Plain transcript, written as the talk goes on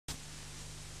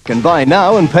can buy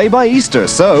now and pay by Easter,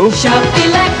 so... Shop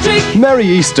Electric. Merry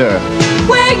Easter.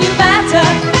 Where you matter.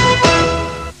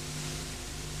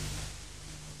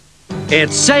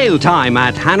 It's sale time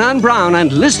at Hannah & Brown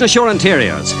and Listener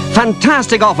Interiors.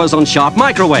 Fantastic offers on sharp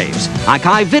microwaves,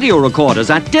 archive video recorders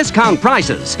at discount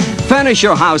prices. Furnish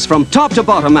your house from top to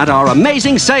bottom at our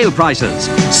amazing sale prices.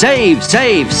 Save,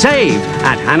 save, save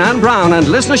at Hannah & Brown and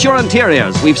Listener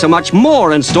Interiors. We've so much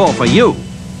more in store for you.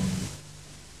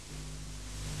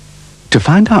 To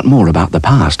find out more about the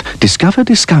past, discover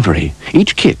Discovery.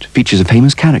 Each kit features a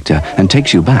famous character and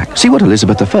takes you back. See what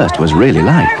Elizabeth I was really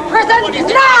like. Present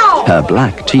now! Her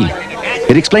black teeth.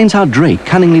 It explains how Drake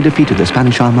cunningly defeated the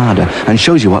Spanish Armada and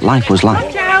shows you what life was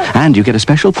like. And you get a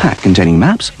special pack containing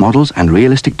maps, models, and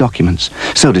realistic documents.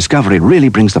 So Discovery really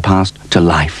brings the past to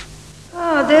life.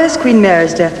 Ah, there's Queen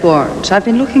Mary's death warrant. I've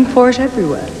been looking for it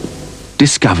everywhere.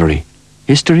 Discovery.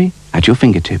 History at your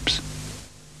fingertips.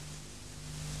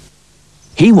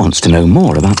 He wants to know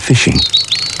more about fishing.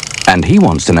 And he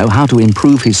wants to know how to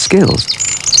improve his skills.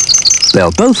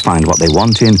 They'll both find what they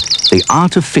want in The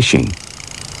Art of Fishing.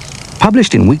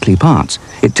 Published in weekly parts,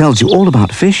 it tells you all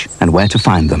about fish and where to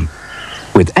find them.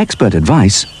 With expert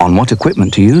advice on what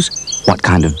equipment to use, what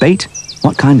kind of bait,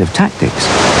 what kind of tactics,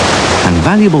 and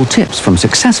valuable tips from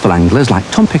successful anglers like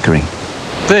Tom Pickering.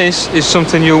 This is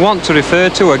something you'll want to refer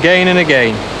to again and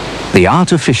again. The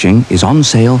Art of Fishing is on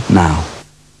sale now.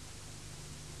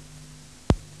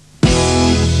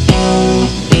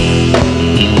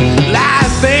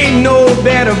 Life ain't no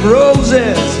bed of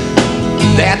roses.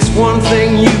 That's one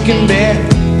thing you can bet.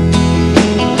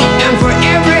 And for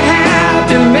every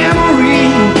happy memory,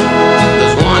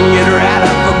 there's one you'd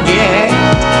rather forget.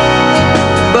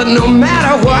 But no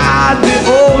matter what the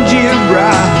old year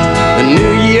brought, the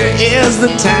new year is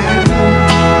the time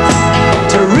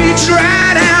to reach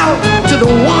right out to the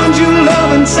ones you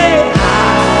love and say,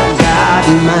 I got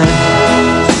mine.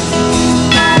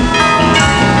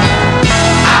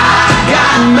 I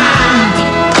got mine.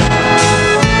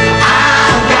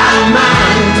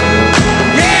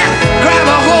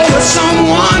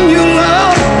 Someone you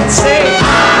love and say, I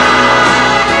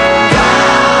got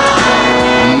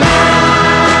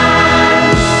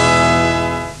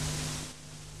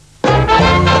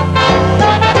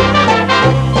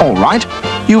mine. All right,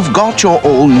 you've got your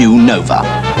all-new Nova.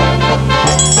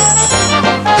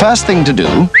 First thing to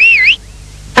do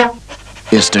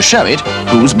is to show it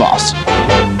who's boss.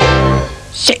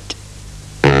 Sit.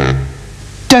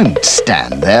 Don't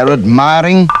stand there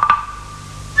admiring.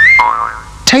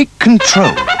 Take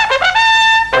control.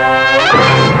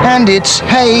 And it's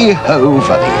hey-ho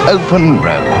for the open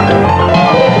road.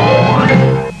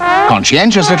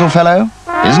 Conscientious little fellow,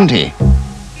 isn't he?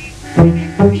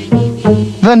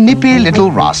 The nippy little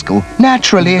rascal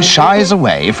naturally shies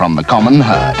away from the common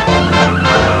herd.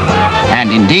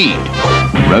 And indeed,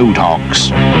 road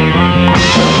hogs.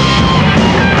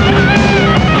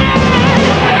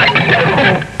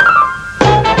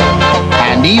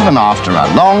 And even after a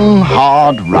long,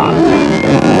 hard run,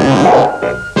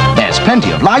 there's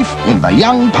plenty of life in the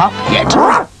young pup yet.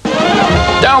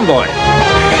 Down, boy.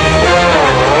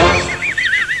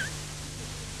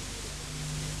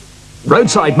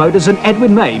 Roadside Motors and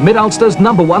Edwin May, Mid-Ulster's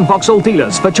 #1 Vauxhall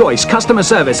dealers for choice, customer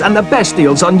service and the best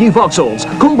deals on new Vauxhalls.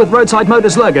 Call with Roadside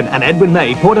Motors Lurgan and Edwin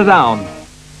May, Portadown.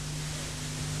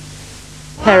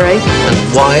 Perry.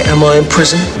 And why am I in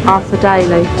prison? Arthur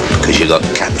Daly. Because you got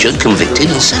captured, convicted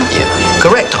and sent here.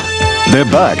 Correct. They're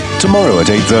back tomorrow at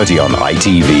 8:30 on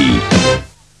ITV.